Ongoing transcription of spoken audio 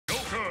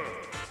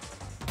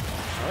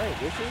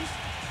right, Wishes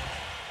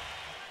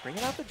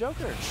bringing out the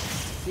Joker. Let's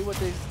see what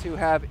these two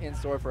have in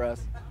store for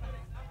us.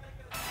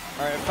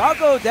 All right,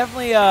 Falco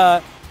definitely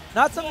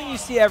not something you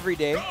see every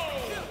day,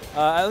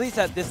 at least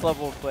at this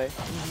level of play.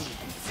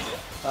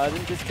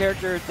 This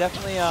character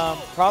definitely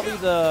probably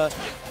the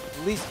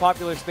least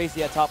popular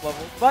spacey at top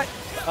level, but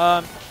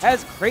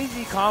has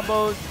crazy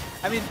combos.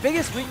 I mean,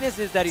 biggest weakness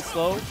is that he's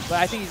slow, but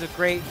I think he's a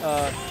great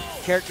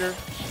character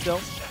still.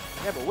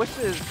 Yeah, but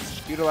Wishes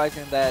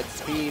utilizing that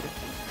speed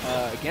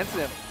against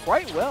him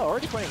quite well,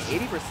 already putting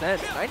 80%,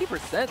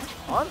 90%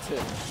 onto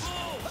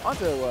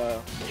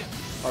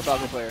our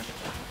Falco player.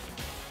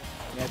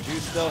 Yeah,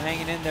 Juice still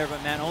hanging in there,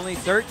 but man, only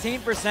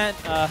 13%.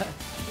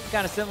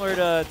 Kind of similar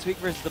to Tweak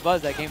versus the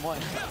Buzz at game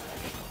 1.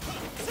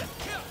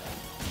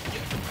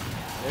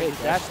 Hey,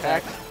 dash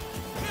attack.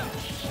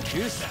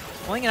 Juice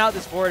flinging out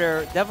this forward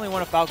air, definitely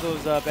one of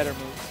Falco's better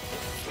moves.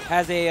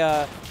 Has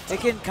a, it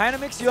can kind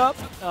of mix you up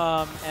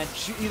and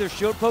either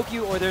shield poke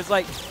you, or there's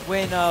like,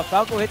 when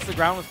Falco hits the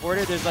ground with forward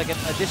air, there's like an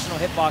additional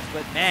hitbox,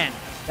 but man,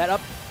 that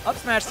up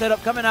smash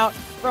setup coming out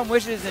from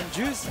Wishes, and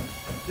Juice,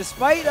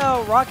 despite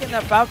rocking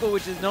that Falco,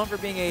 which is known for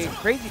being a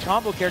crazy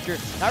combo character,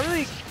 not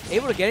really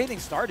able to get anything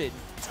started.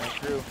 That's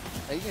true.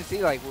 As you can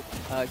see, like,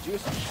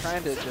 Juice is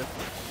trying to just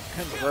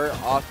convert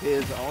off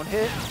his own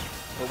hit,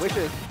 but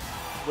Wishes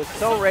was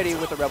so ready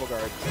with the Rebel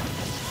Guard.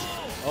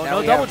 Oh,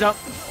 no double jump.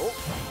 Oh.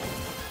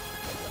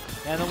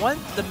 And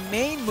the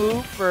main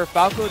move for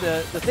Falco,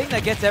 the thing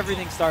that gets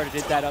everything started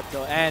is that up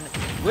tilt. And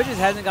Wishes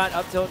hasn't gotten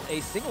up tilt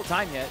a single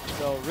time yet,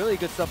 so really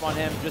good stuff on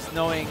him, just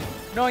knowing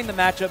the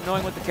matchup,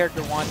 knowing what the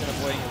character wants, and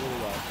avoiding it really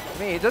well. I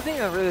mean, it doesn't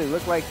even really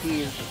look like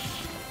he's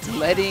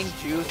letting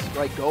Juice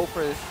like go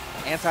for this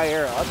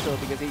anti-air up tilt,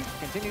 because he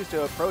continues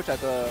to approach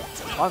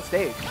on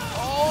stage.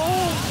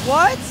 Oh,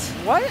 what?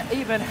 What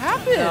even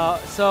happened?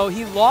 So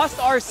he lost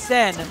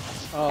Arsene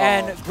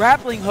and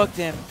grappling hooked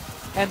him.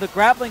 And the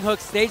grappling hook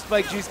stage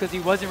spike Juice because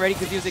he wasn't ready,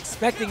 because he was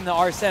expecting the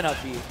Arsene up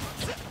beat.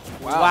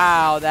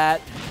 Wow,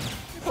 that.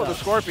 Pull the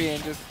Scorpion,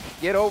 just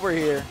get over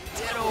here.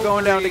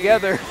 Going down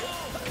together.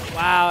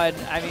 Wow, and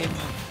I mean,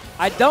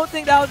 I don't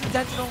think that was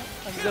intentional.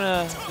 I'm just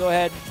going to go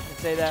ahead and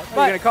say that. Are you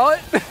going to call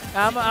it?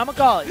 I'm going to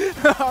call it.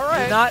 All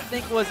right. Do not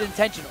think it was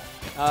intentional.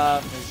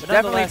 But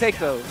definitely take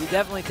those. You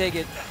definitely take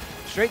it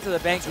straight to the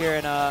bank here,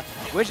 and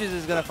Wishes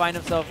is going to find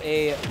himself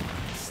a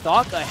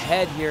stock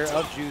ahead here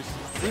of Juice.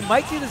 We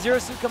might see the Zero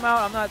Suit come out,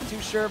 I'm not too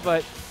sure,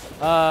 but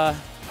other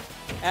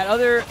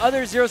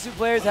Zero Suit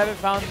players haven't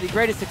found the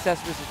greatest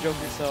success versus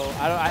Joker, so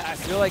I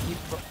feel like you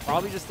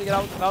probably just stick it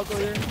out with the Falco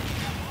here.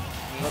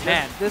 But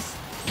man, the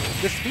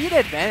speed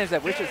advantage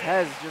that Wishes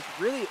has is just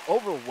really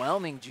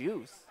overwhelming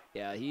Juice.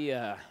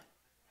 Yeah,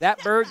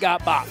 that bird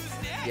got bopped.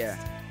 Yeah,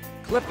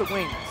 clip the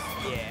wings.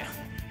 Yeah,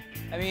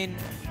 I mean,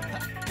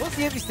 we'll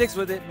see if he sticks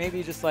with it.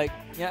 Maybe just like,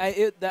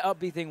 that up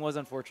B thing was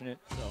unfortunate.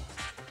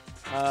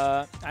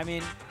 So, I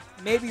mean,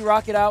 maybe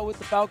rock it out with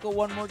the Falco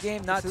one more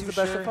game. Not too sure. This is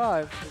the best of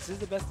 5. This is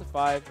the best of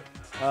 5.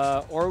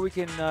 Or we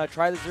can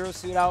try the Zero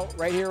Suit out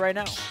right here, right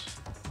now.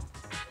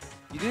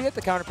 You do get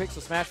the counter pick, so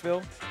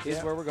Smashville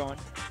is where we're going.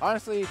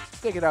 Honestly,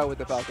 stick it out with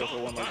the Falco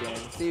for one more game.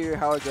 See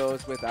how it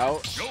goes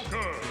without,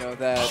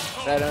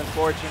 that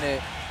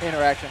unfortunate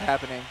interaction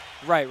happening.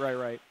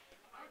 Right.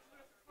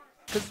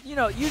 Because,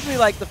 usually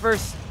like the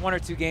first 1 or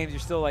 2 games, you're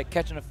still like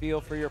catching a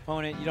feel for your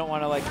opponent. You don't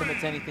want to like commit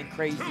to anything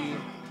crazy.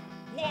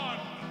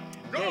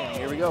 Okay,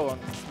 here we go on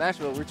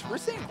Smashville, which we're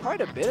seeing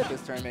quite a bit of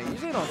this tournament.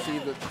 Usually don't see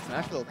the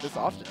Smashville this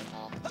often.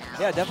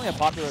 Yeah, definitely a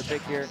popular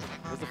pick here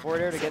with the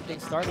forward air to get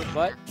things started.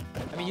 But,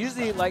 I mean,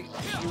 usually, like,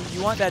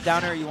 you want that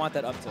down air, you want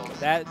that up tilt.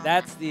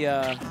 That's the,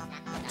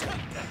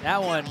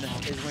 that one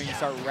is when you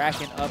start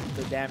racking up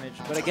the damage.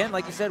 But again,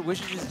 like you said,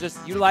 Wishes is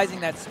just utilizing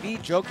that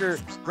speed Joker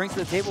brings to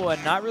the table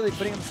and not really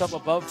putting himself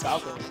above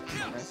Falco.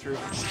 That's true.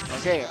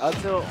 Okay, up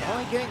till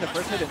only getting the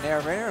first hit in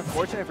there. Very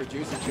unfortunate for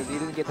Juices because he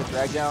didn't get the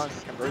drag down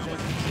conversion.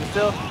 He's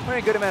still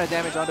putting a good amount of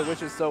damage onto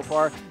Wishes so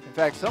far. In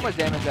fact, so much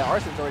damage that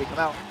Arsene's already come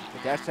out. The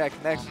dash attack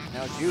connects.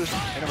 Now Juice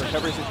in a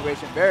recovery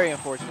situation. Very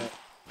unfortunate.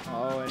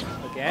 Oh, and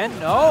again,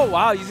 no.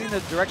 Wow, using the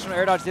directional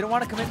air dodge. Didn't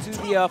want to commit to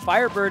the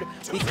Firebird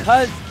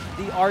because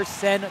the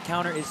Arsene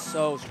counter is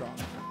so strong.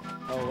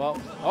 Oh,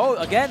 well. Oh,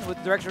 again,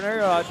 with directional air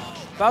dodge.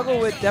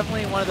 Falco with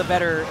definitely one of the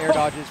better air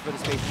dodges for the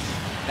space.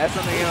 That's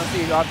something you don't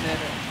see often.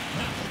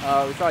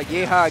 We saw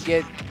Yeha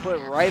get put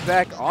right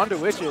back onto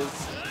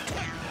Wishes.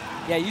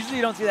 Yeah, usually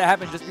you don't see that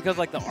happen just because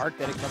like the arc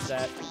that it comes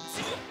at.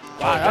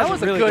 Wow, that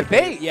was really a good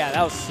bait. Yeah,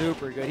 that was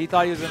super good. He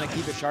thought he was going to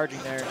keep it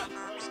charging there.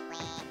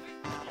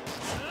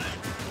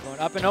 Going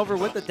up and over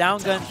with the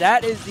down gun.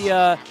 That is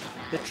the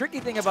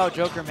tricky thing about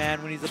Joker,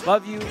 man. When he's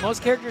above you,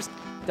 most characters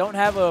don't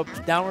have a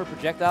downward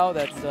projectile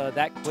that's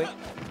that quick.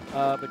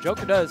 But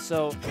Joker does,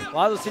 so a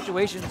lot of those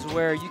situations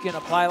where you can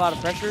apply a lot of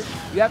pressure,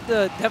 you have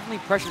to definitely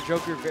pressure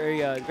Joker very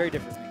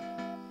differently.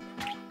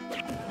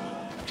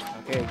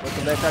 Okay, what's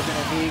the best option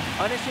to be?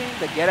 Punishing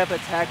the get-up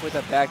attack with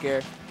a back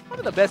air. One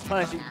of the best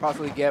punish you can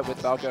possibly get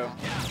with Falco.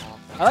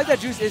 I like that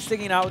Juice is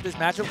sticking out with this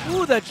matchup.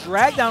 Ooh, the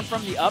drag down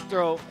from the up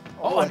throw.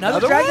 Oh, another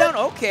drag down?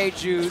 Okay,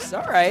 Juice.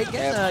 All right.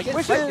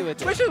 Getting spicy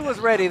with it. Wishes was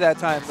ready that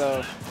time,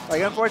 though.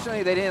 Like,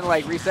 unfortunately, they didn't,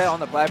 like, reset on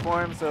the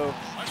platform, so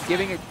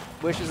giving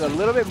Wishes a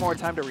little bit more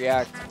time to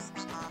react.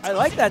 I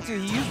like that, too.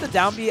 He used the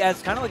down B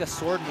as kind of like a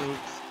sword move.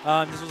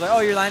 Just was like,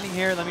 oh, you're landing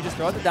here. Let me just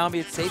throw out the down B.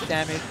 It's safe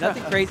damage.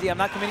 Nothing crazy. I'm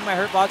not committing my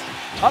hurt box.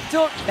 Up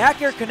tilt,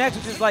 back air connects,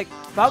 which is like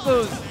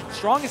Falco's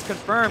strongest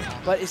confirmed,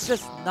 but it's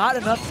just not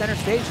enough center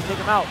stage to take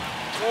him out.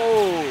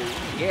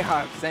 Oh,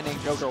 yeah, sending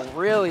Joker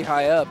really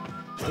high up.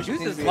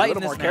 Juice is lighting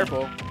this man.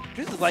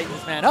 Juice is lighting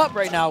this man up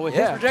right now with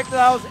his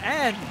projectiles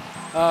and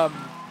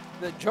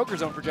the Joker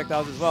zone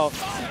projectiles as well.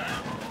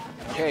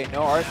 Okay,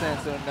 no Arsene,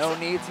 so no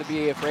need to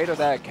be afraid of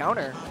that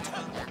counter.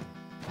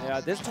 Yeah,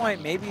 at this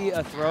point, maybe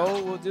a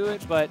throw will do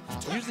it, but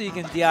usually you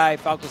can DI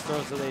Falco's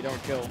throws so they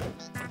don't kill.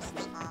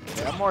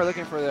 Yeah, I'm more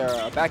looking for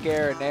the back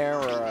air, an air,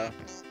 or a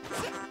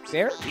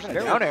fair? Even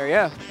a down air,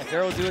 yeah.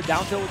 Fair will do it,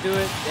 down tilt will do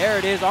it. There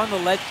it is on the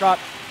ledge trap.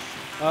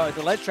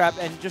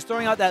 And just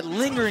throwing out that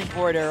lingering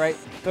forward air, right?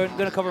 Going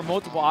to cover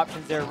multiple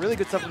options there. Really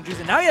good stuff from Juice.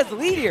 And now he has the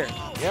lead here.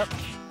 Yep.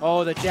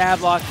 Oh, the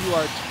jab lock. You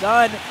are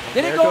done.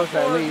 Didn't go for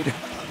that lead.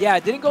 Yeah,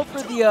 didn't go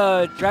for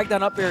the drag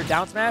down up air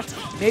down smash.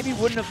 Maybe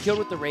wouldn't have killed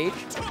with the rage.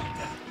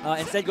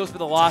 Instead goes for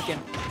the lock,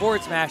 and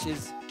forward smash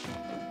is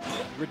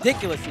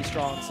ridiculously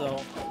strong,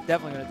 so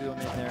definitely going to do him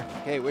in there.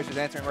 Okay, Wish is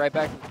answering right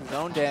back with his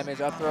own damage,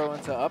 up throw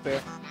into up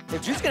air.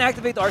 If Juice can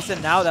activate the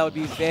Arsene now, that would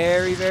be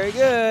very, very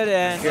good.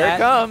 And here it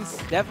comes.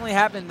 Definitely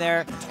happened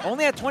there.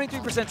 Only at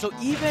 23%, so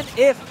even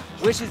if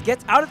Wishes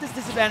gets out of this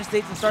disadvantage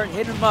state and start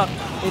hitting him up,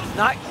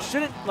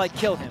 shouldn't like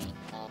kill him.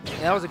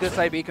 And that was a good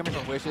side B coming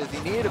from Wishes. He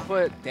needed to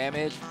put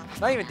damage,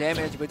 not even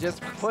damage, but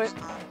just put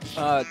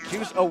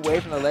Juice away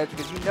from the ledge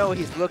because you know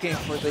he's looking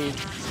for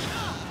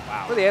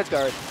the edge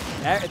guard.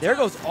 There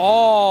goes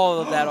all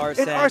of that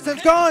Arsene. And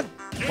Arsene's gone!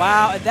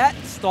 Wow, and that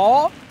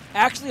stall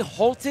actually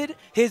halted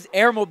his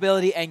air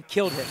mobility and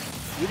killed him.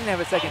 He didn't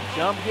have a second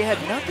jump. He had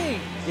nothing.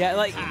 Yeah,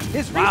 like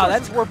his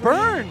resources were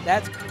burned.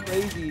 That's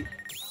crazy.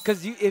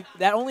 Because if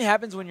that only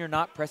happens when you're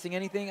not pressing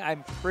anything,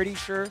 I'm pretty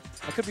sure.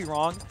 I could be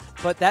wrong.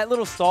 But that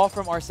little stall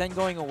from Arsene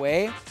going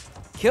away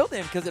killed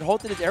him because it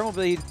halted his air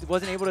mobility. He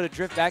wasn't able to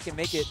drift back and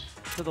make it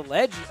to the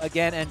ledge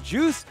again. And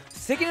Juice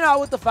sticking it out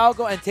with the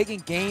Falco and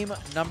taking game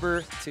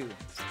number 2.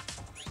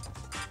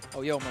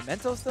 Oh, yo,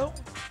 Memento still?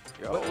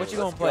 Yo, what you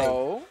going to play?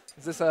 Go.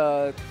 Is this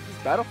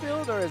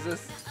Battlefield or is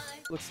this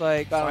looks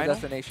like Final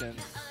Destination?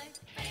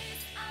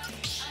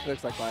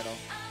 Looks like Final.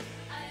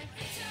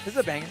 This is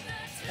a banger.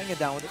 I can get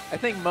down with it. I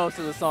think most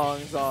of the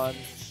songs on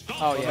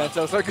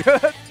Mementos are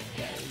good.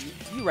 Yeah,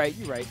 you're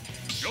right.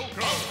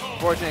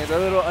 Unfortunately, they're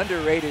a little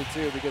underrated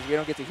too because we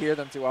don't get to hear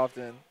them too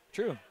often.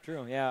 True.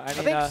 Yeah, I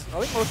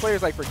think most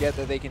players like forget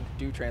that they can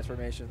do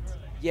transformations.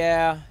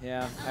 Yeah.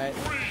 And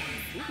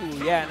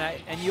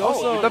you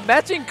also the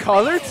matching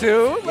color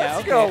too.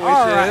 Let's go, Wishes.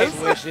 All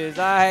right, Wishes.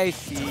 I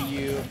see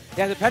you.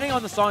 Yeah, depending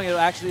on the song, it'll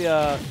actually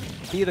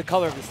be the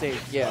color of the stage.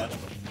 Yeah.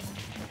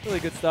 Really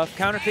good stuff.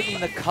 Counter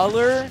picking the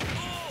color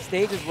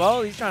stage as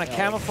well. He's trying to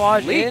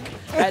camouflage in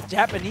that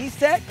Japanese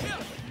tech.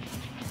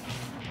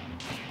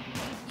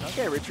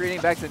 Okay, retreating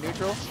back to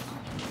neutral.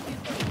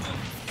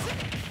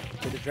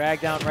 Get the drag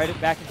down, right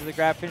back into the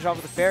grab, finish off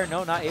with the fair.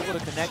 No, not able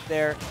to connect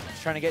there.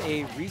 He's trying to get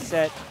a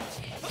reset.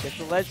 Gets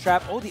the ledge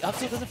trap. Oh, the up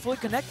tilt doesn't fully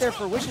connect there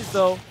for Wishes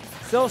though.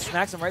 Still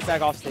smacks him right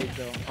back off stage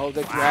though. Oh,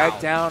 the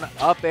drag down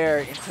up air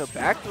into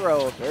back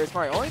throw. Very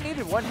smart. Only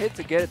needed one hit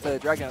to get the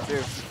drag down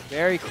too.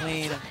 Very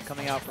clean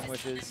coming out from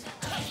Wishes.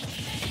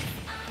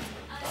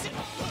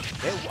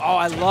 Oh,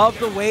 I love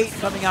the weight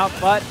coming out,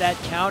 but that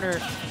counter,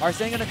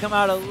 Arsene going to come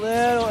out a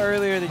little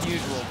earlier than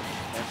usual.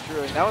 That's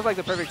true, and that was like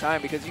the perfect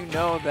time because you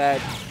know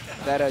that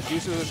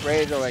Juice was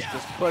ready to like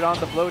just put on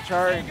the blow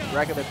chart and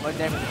rack up as much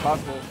damage as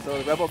possible. So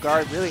the Rebel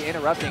Guard really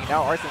interrupting.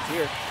 Now Arsene's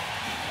here.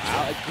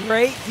 Wow, a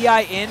great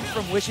DI in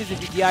from Wishes.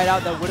 If you DI'd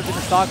out, that would have been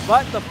the stock,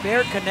 but the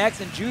fair connects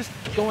and Juice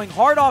going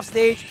hard off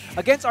stage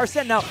against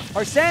Arsene. Now,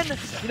 Arsene,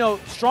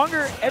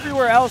 stronger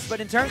everywhere else, but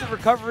in terms of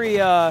recovery,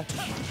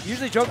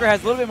 usually Joker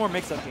has a little bit more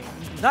mix-up game.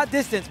 Not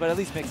distance, but at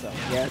least mix-up.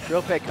 Yeah,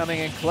 Drill Peck coming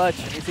in clutch.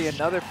 And you see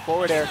another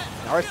forward air.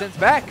 Arsene's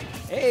back.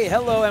 Hey,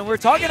 hello, and we're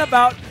talking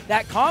about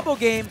that combo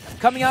game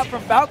coming out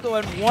from Falco,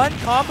 and one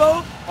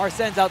combo,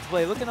 Arsene's out to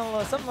play. Looking a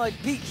little, something like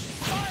Peach.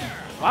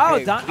 Wow,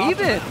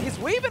 okay, he's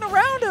weaving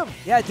around him.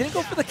 Yeah, didn't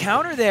go for the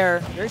counter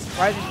there. Very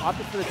surprising,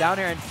 opted for the down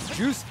air, and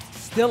Juice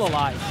still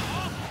alive.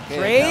 Okay,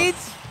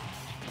 trades.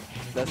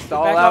 The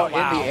stall out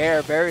in the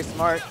air, very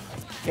smart.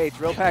 Okay,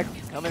 Drill Pack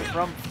coming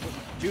from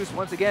Juice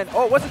once again.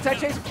 Oh, what's the tech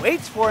chase?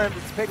 Waits for him to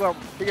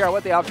figure out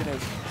what the option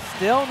is.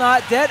 Still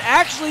not dead.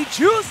 Actually,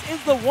 Juice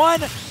is the one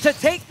to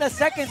take the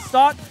second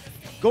stock,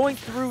 going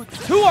through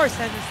 2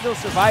 Arsene and still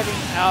surviving.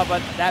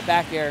 But that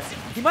back air,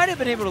 he might have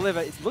been able to live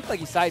it. It looked like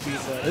he side beat.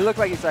 It looked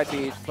like he side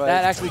beat, but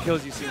that actually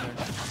kills you sooner.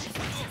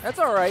 That's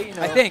all right.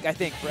 I think.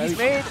 He's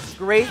made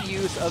great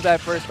use of that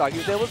first stock. He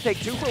was able to take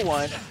 2 for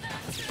 1.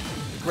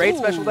 Great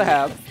special to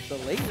have. The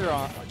laser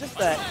on, just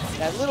that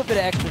little bit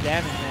of extra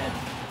damage, man.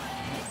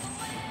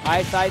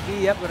 High side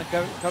B, yep, going to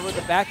cover with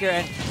the back air,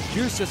 and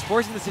Juice just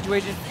forcing the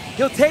situation.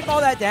 he'll take all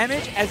that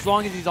damage as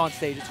long as he's on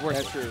stage. It's worth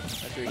it. That's true.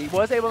 That's true. He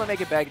was able to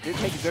make it back. Did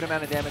take a good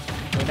amount of damage.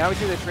 But now we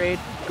see the trade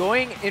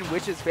going in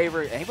Wish's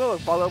favor. Able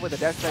to follow up with a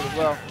dash attack as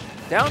well.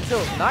 Down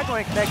tilt, not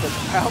going to connect us.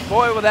 Oh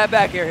boy, will that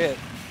back air hit.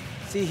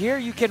 See, here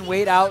you can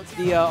wait out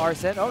the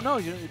Arsene. Oh no,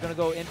 you're going to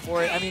go in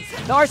for it. I mean,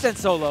 the Arsene's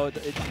so low, it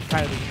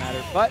kind of doesn't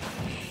matter. But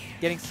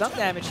getting some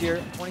damage here,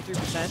 23%.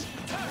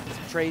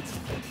 Some trades.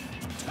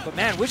 But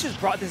man, Wish has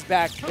brought this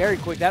back very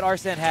quick. That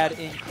Arsene had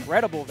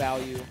incredible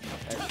value.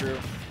 That's true.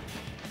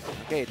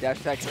 Okay, dash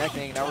attack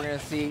connecting. Now we're going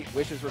to see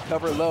Wish's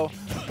recover low.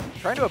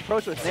 Trying to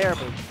approach with Nair,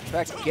 but in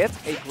fact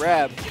gets a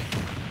grab.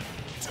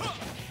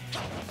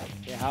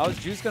 Yeah, how is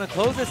Juice going to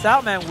close this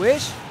out, man?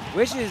 Wish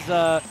is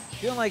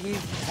feeling like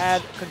he's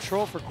had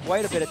control for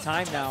quite a bit of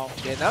time now.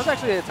 Yeah, that was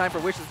actually the time for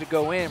Wishes to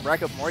go in,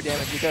 rack up more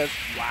damage because,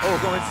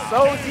 going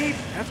so deep.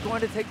 That's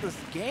going to take this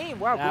game.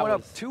 Wow, that going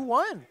up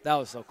 2-1. That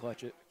was so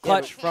clutch.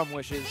 Clutch from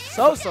Wishes.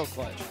 So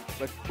clutch.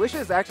 But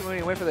Wishes actually, when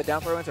he went for the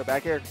down throw into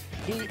back air,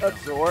 he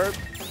absorbed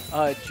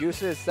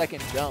Juice's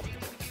second jump.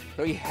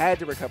 So he had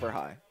to recover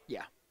high.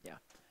 Yeah.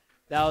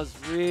 That was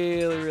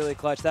really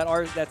clutch.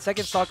 That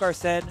second stock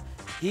Arsene,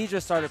 he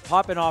just started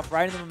popping off,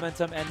 riding the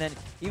momentum, and then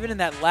even in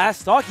that last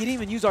stock, he didn't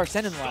even use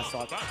Arsene in the last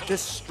stock.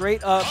 Just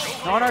straight up,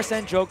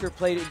 non-Arsene Joker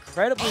played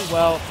incredibly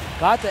well,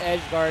 got the edge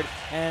guard,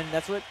 and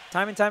that's what,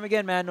 time and time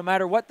again, man, no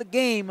matter what the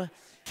game,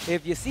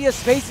 if you see a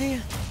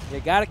Spacey, you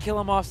gotta kill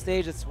him off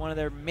stage. It's one of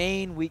their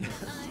main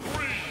weaknesses.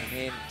 I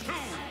mean,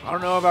 I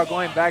don't know about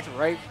going back to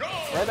right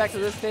back to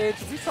this stage.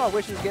 We saw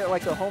Wishes get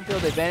like the home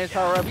field advantage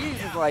power up. He's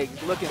just like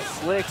looking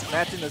slick,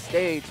 matching the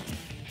stage.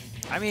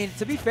 I mean,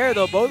 to be fair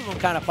though, both of them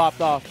kind of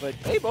popped off, but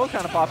they both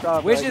kind of popped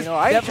off. Wishes,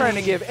 I ain't trying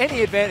to give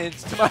any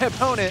advantage to my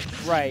opponent.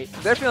 Right.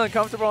 They're feeling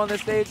comfortable on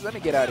this stage. Let me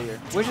get out of here.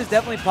 Wishes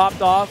definitely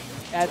popped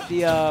off at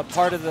the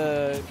part of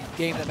the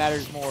game that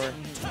matters more.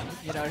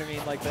 You know what I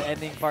mean? Like the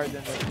ending part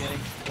than the beginning.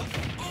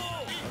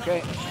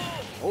 Okay.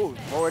 Oh,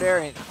 forward air,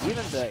 and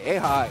even the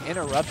Eha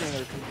interrupting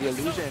the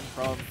illusion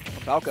from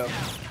Falco.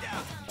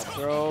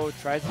 Throw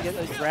tries to get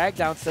a drag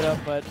down set up,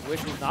 but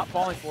Wish was not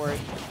falling for it.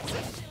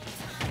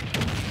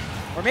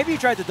 Or maybe he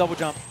tried to double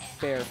jump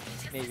fair,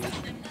 maybe.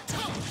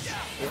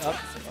 Okay, up.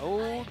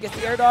 Oh, gets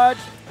the air dodge.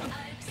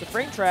 It's the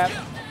frame trap.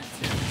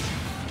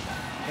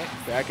 Okay,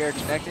 back air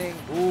connecting.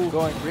 Ooh,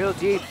 going real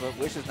deep, but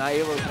Wish is not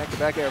able to connect the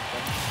back air. In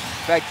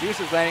fact, Juice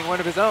is landing one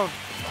of his own.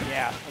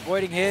 Yeah,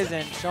 avoiding his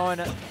and showing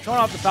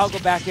off the Falco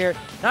back air.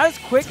 Not as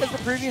quick as the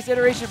previous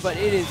iteration, but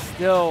it is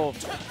still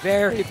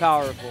very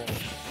powerful.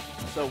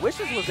 So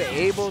Wishes was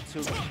able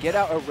to get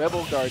out a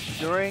Rebel Guard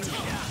during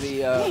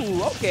the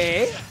ooh,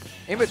 okay.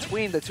 In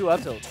between the two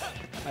up tilts.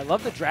 I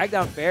love the drag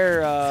down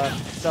fair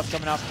stuff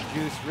coming out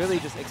from Juice, really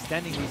just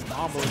extending these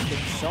combos,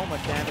 getting so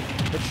much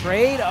damage. The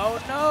trade, oh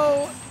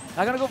no!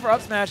 Not gonna go for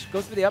up smash,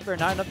 goes for the up air,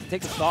 not enough to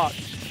take the stock.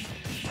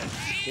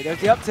 Okay, there's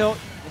the up tilt.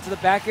 Into the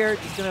back air,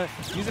 just gonna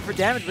use it for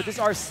damage, but this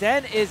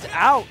Arsene is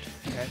out.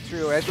 That's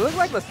true. It looks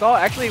like the stall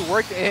actually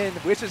worked in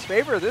Wish's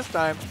favor this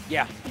time.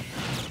 Yeah.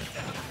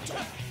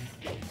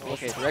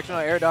 Okay,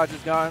 directional air dodge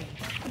is gone.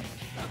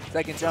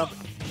 Second jump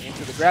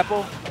into the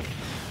grapple.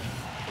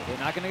 They're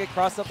not gonna get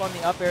crossed up on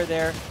the up air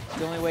there.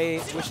 The only way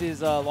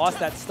Wishes lost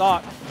that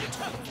stock.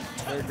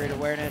 Very great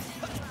awareness.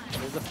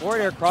 There's the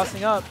forward air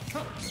crossing up.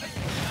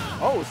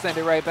 Oh, send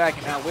it right back,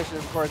 and now Wishes,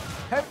 of course,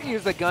 have to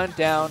use the gun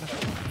down.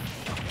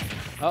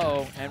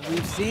 Uh-oh, and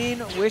we've seen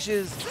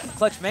Wishes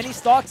clutch many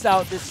stocks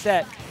out this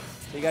set,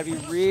 so you gotta be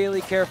really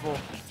careful.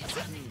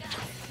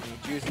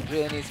 Juice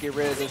really needs to get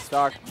rid of this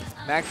stock.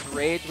 Max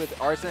Rage with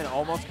Arsene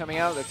almost coming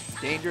out. That's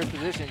a dangerous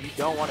position you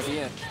don't want to be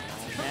in.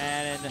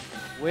 Man, and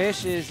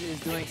Wish is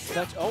doing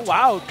such, oh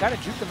wow, kind of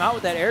juked him out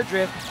with that air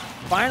drift.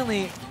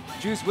 Finally,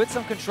 Juice with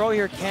some control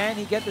here. Can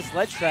he get this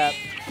ledge trap?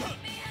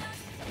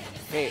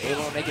 Okay,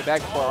 able to make it back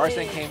before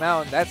Arsene came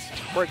out, and that's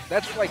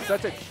like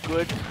such a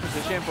good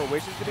position for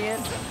Wishes to be in.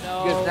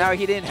 No. Because now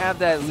he didn't have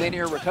that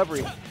linear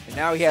recovery, and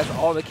now he has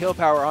all the kill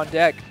power on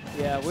deck.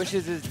 Yeah,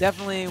 Wishes is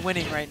definitely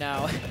winning right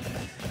now.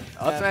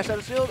 Up smash out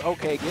of shield.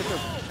 Okay, get the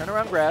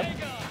turnaround grab.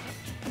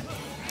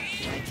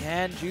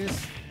 Can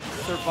Juice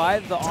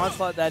survive the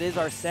onslaught that is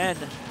Arsene?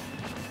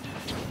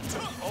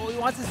 Oh, he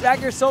wants his back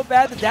here so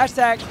bad. The dash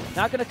tag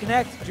not going to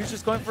connect. Juice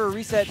just going for a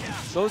reset.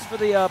 Goes for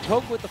the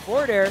poke with the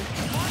forward air.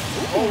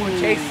 Oh,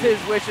 chases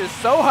his Wishes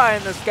so high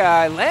in the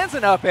sky. Lands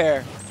an up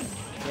air.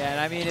 Yeah, and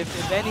I mean,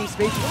 if any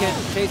Spacey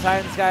can chase high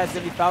in the sky, it's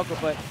going to be Falco.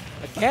 But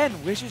again,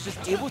 Wishes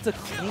just able to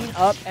clean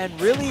up and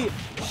really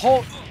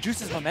halt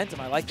Juice's momentum.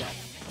 I like that.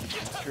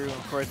 That's true.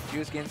 Of course,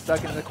 Juice getting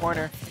stuck in the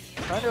corner.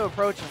 Trying to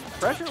approach and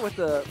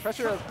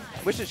pressure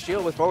of Wish's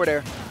shield with forward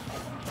air.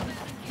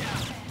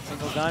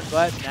 Single gun,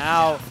 but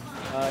now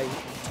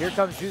here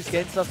comes Juice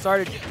getting stuff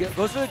started.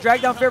 Goes for the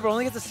drag down fair, but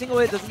only gets a single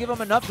hit. Doesn't give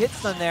him enough hit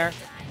stun there.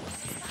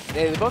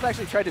 Yeah, they both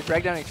actually tried to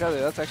drag down each other.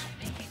 That's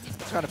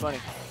kind of funny.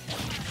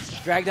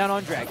 Drag down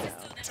on drag down.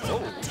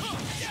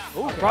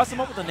 Oh, cross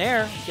him up with an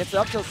air. Gets the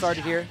up tilt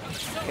started here.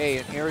 Okay,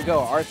 and here we go.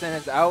 Arsene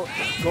is out,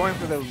 going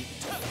for the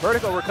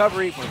vertical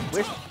recovery.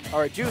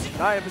 Juice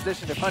not in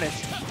position to punish.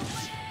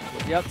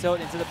 With the up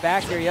tilt into the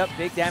back here. Yep,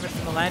 big damage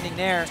from the landing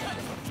there.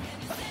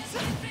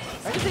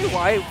 I can see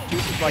why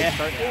Juice is like Yeah.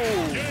 starting.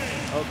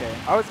 Ooh. Okay.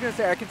 I was gonna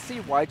say I can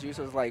see why Juice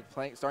was like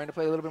starting to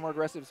play a little bit more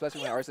aggressive,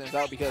 especially when Arsene is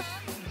out, because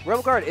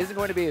Rebel Guard isn't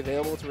going to be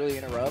available to really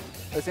interrupt.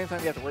 At the same time,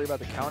 you have to worry about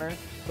the counter.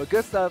 But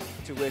good stuff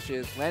to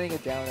Wishes, landing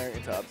it down there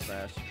into up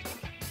smash.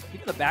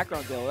 Even the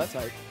background deal, that's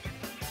hype.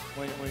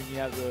 When you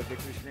have the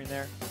victory screen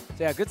there.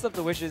 So yeah, good stuff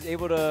to Wishes.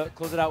 Able to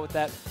close it out with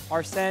that.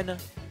 Arsene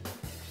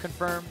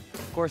confirm.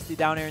 Of course, the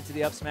down air into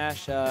the up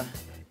smash.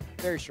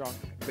 Very strong.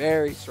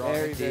 Very strong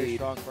Very, indeed. very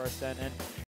strong for Arsene. And